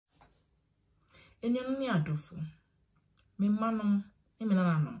Enyo ni adofo. Me manom, me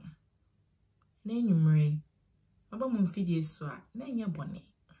nananom. Na enyumre. Aba mo mfidie so a na enye bone.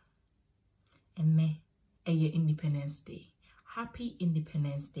 Enne eye Independence Day. Happy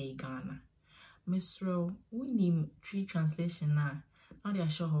Independence Day, Ghana. Misro, unim tree translation na they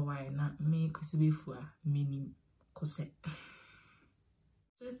show Hawaii na me Kosi Efua meaning Kose.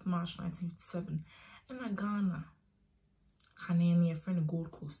 3th March 1957. And Ghana. Kanene a friend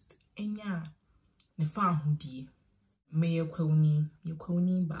Gold Coast. Enya ne fa hudie. Me ye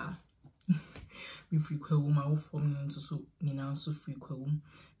kwuni ba. We free kwum ma wo form no so nyina so free kwum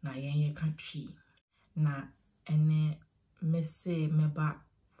na yen country na ene mese meba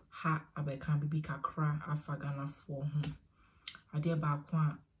ha abeka bibi kakra afagana for ho ade ba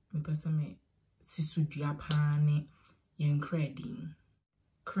kwa me pese me sisudua pa ne yen KRADIN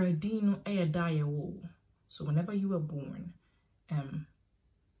no da ye wo. So whenever you were born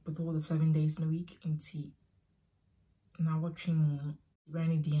with all the 7 days in a week inti na watching moon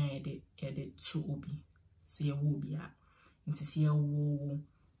Granny dia yede 2 obi. So ye wo bia. Inti si ye wo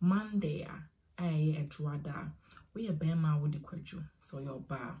Monday aye Adjoa da. We ye bema wo de Kojo. So your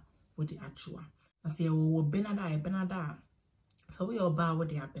ba wo de Adjoa. Na si ye wo Abena da. So we your ba wo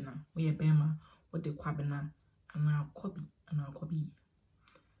de Abena. We ye bema wo de Kwabena and Kobby.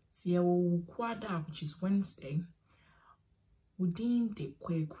 Si ye wo Kwada, which is Wednesday. Wudin de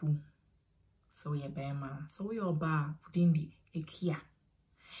Kwaku. So ye bema. So we your ba wudin de Akua.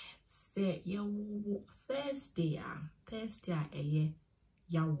 Say Yaw Thursday eye Yaw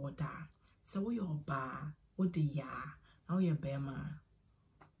Yaa. So we all ba what the ya now your bema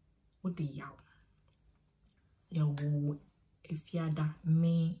what the yaw Yaw Efua da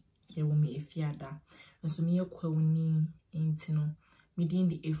me ye wo me Efua da nso me kwani intino me din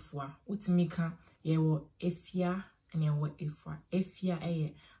de Efua utimika ye wo Afia and ye wo Efua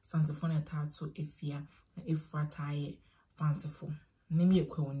eye santifone tato Afia na Efua taye fantiful. Name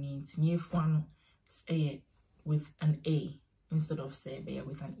kwani intimi Efua no say with an A instead of say be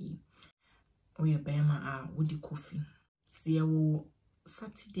with an E. We bema woody Kofi. See wo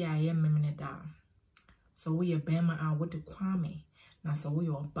Saturday I memene da. So we bema woody Kwame. Na so we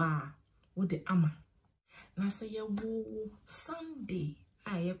ba woody Ama. Na say ye wo Sunday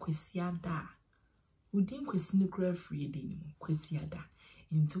I Kwasi da. Wudin Kwasi ne kra free day ni Kwasi da.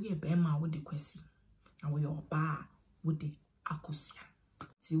 Into we bema woody Kwasi. Na we ba woody Akosua.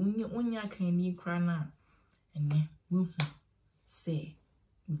 See unya kan ni kra na ene wo say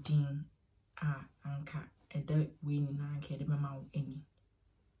wudin anka eda we ni na anka eda mama wo ani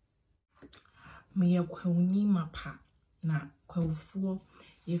me ya kwuni mapa na kwafo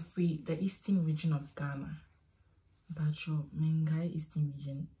ye free the eastern region of Ghana bacho menga eastern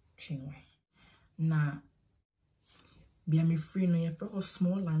region TWI na bia me free no ye for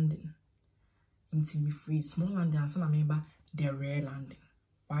small landing inti me free small landing ansa na meba the rare landing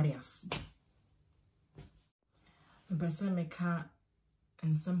warriors me pesa meka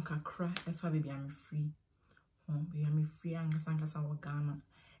and some kakra Efua baby I'm free. Baby I'm free angasa wa Ghana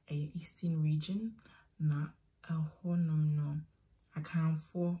a eastern region na honum no account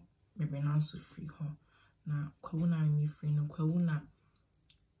for baby now so free ho na kwuna me free no kwuna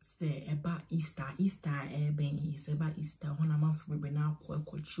say eba Easter ben say eba Easter hona manfo baby na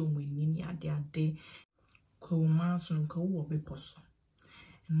kwachi omweni ade kwuma so no kwawo be poso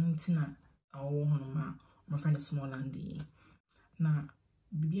ntina awo honoma my friend is small landy na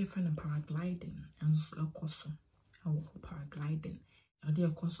be a friend of paragliding and so Akosua. How paragliding? I did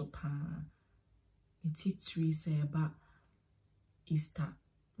Akosua pa. TWI say about Easter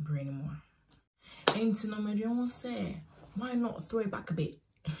brain more. Ain't no medium say why not throw it back a bit?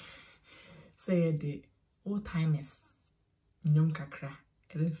 Say the old timers. Nyom kakra.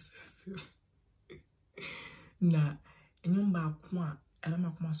 Na nyom ba kwa.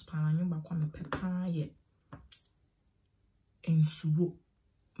 Elama kwa spana nyom ba kwa me pepa ye. Ensuro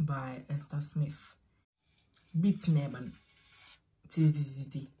by Esther Smith. Beat Neban.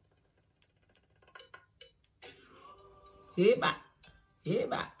 TZZZ. Heba.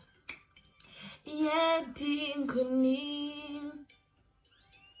 Yeah, Dinkuni.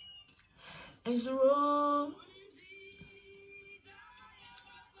 Ensuro.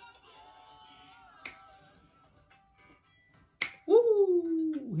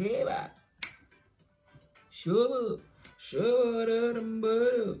 Woo! Heba. Sure.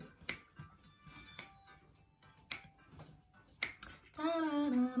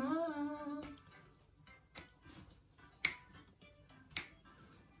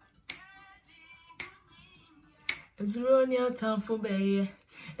 It's running out time for bay.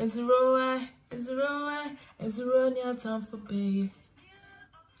 It's running out time for bay.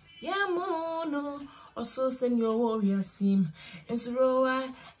 Yamono, also send your warrior seam. It's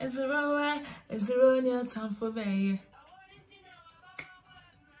roa, near time for bay.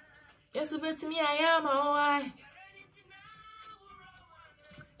 Yes, a bit to me, I am a why.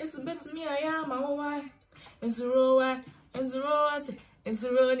 It's a bit to me, I am a why. It's roa,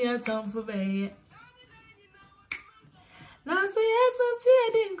 near time for bay. Now say yes, I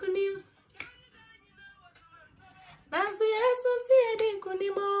didn't could Nancy, yes, I didn't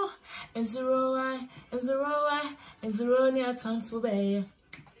conimo. And zero near time for bay.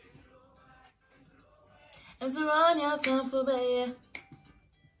 And zero near time for bay.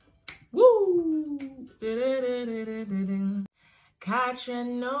 Woo! Catch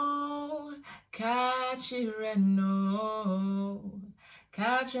and no, catch it no.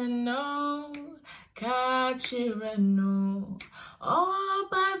 Catch and no, catch it no. Oh,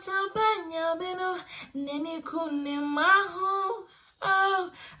 but a beno, nene kune maho. Oh,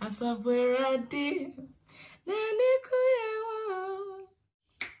 as I were ready, nene kuya.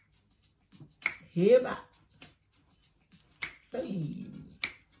 Here, hey,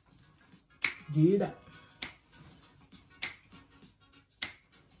 do that.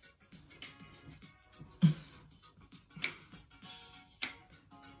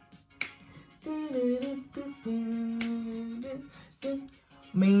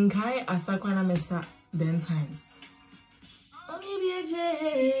 Minkai asakwana mesa den times. Only be a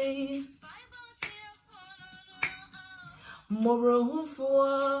J. Mobro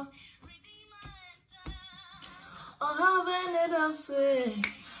for. Oh, how then it say.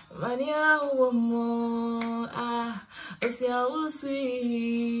 Mania womo. Ah, Osia will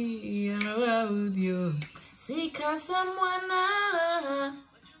see. Around you. Seek someone.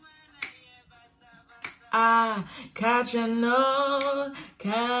 Ah, catch a no,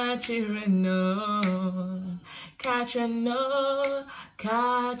 catch it no, catch a no,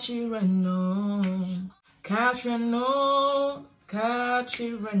 catch it no, catch a no, catch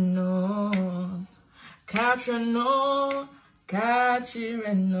it no, catch a no, catch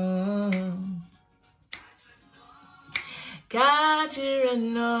it no, catch it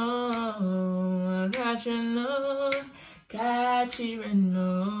no, catch a no, catch it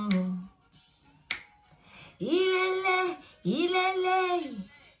no. Ilele,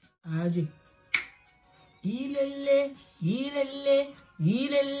 Aji. Ilele.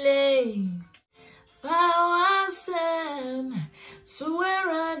 Fawasem,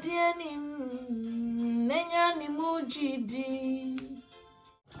 suwera dianim, nenyani mujidi.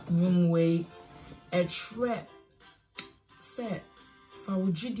 Way a trap set for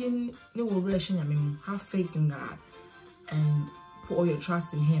Wujidin, no ration. I mean, have faith in God and put all your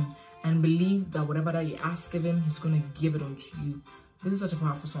trust in Him. And believe that whatever that you ask of Him, He's gonna give it unto you. This is such a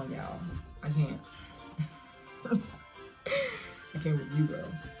powerful song, y'all. I can't. I can't with you,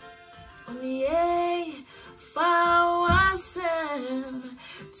 girl. Onye fawasem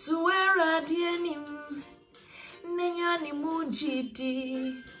tuwera dienim nenyani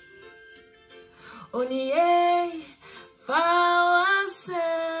mujidi. Onye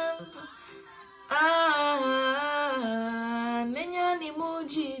fawasem nenyani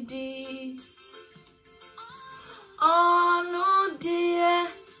mujidi. Oh no dear,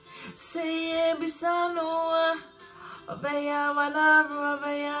 say bisano. Abena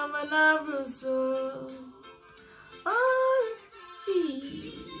manabru so. Oh,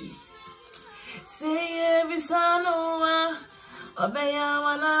 say bisano. Abena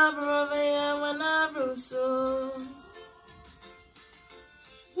manabru so.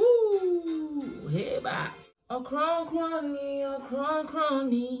 Woo, hey ba. Oh, crony.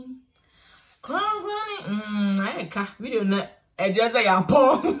 I can't video na. I just say ya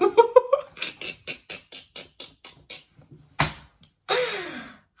po.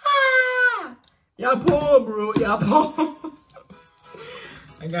 Ya po, bro. Ya po.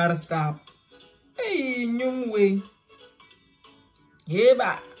 I gotta stop. Hey, new way. Yeah,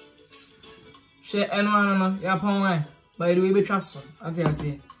 ba. Share anyone no. Ya po why? By the way, be trust. I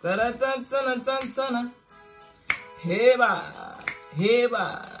see. Ta-da-ta-ta-ta-ta-ta. Hey, ba.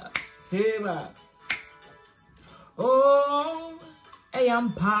 Oh, I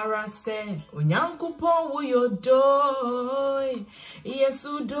am parase. Unyankupo wo yodoy.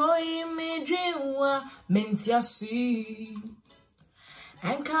 Yesu doy me dreamwa mentiasi.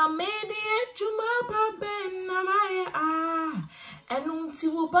 And come Adjoa Kwabena maya and unti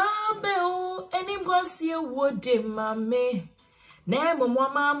wo babe any gwasi wode mame. Nemo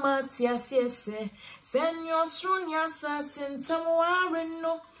mama tiasiese. Senyo srunya sasintamware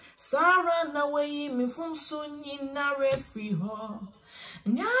no. Sarah na way me from sunyi na refri ho.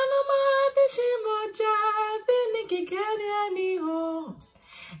 Nyana ma de shimoja biniki kani ho.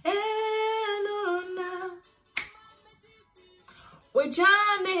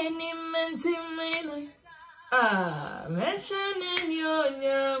 Ojane ni mentimino. Ah, meshane ni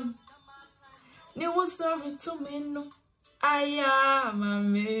onyam. Ni was sorry to me no. Aya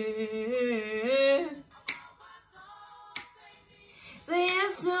mame. Say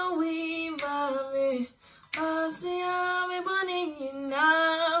yes we mame. Asia me bani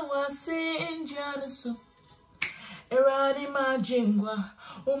na wasin janaso. Eradi majingwa.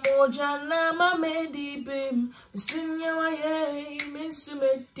 Umoja na mamedi bim. Misunya wa ye.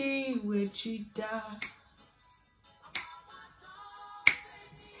 Misumeti wechita.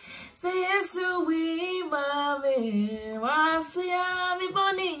 Say yes we mame. Wasia mi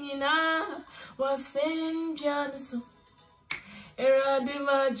boni na. Wasin janaso. Eradi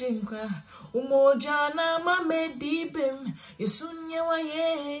majingwa. Umoja na mamedi bim. Misunya wa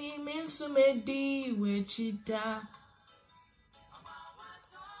ye. Misumeti wechita.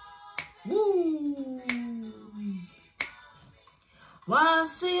 Woo!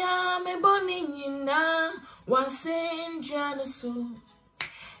 Wasia me bonina, wasin janaso.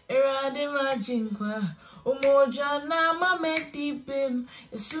 Erade majinkwa, umoja na mamedi bim.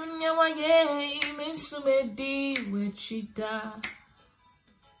 Yesunya wa ye, misumedi wechita.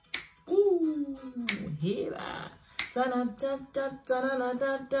 Woo! Hira. Ta ta ta ta ta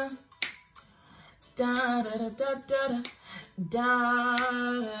ta ta. Da da da da da da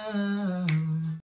da.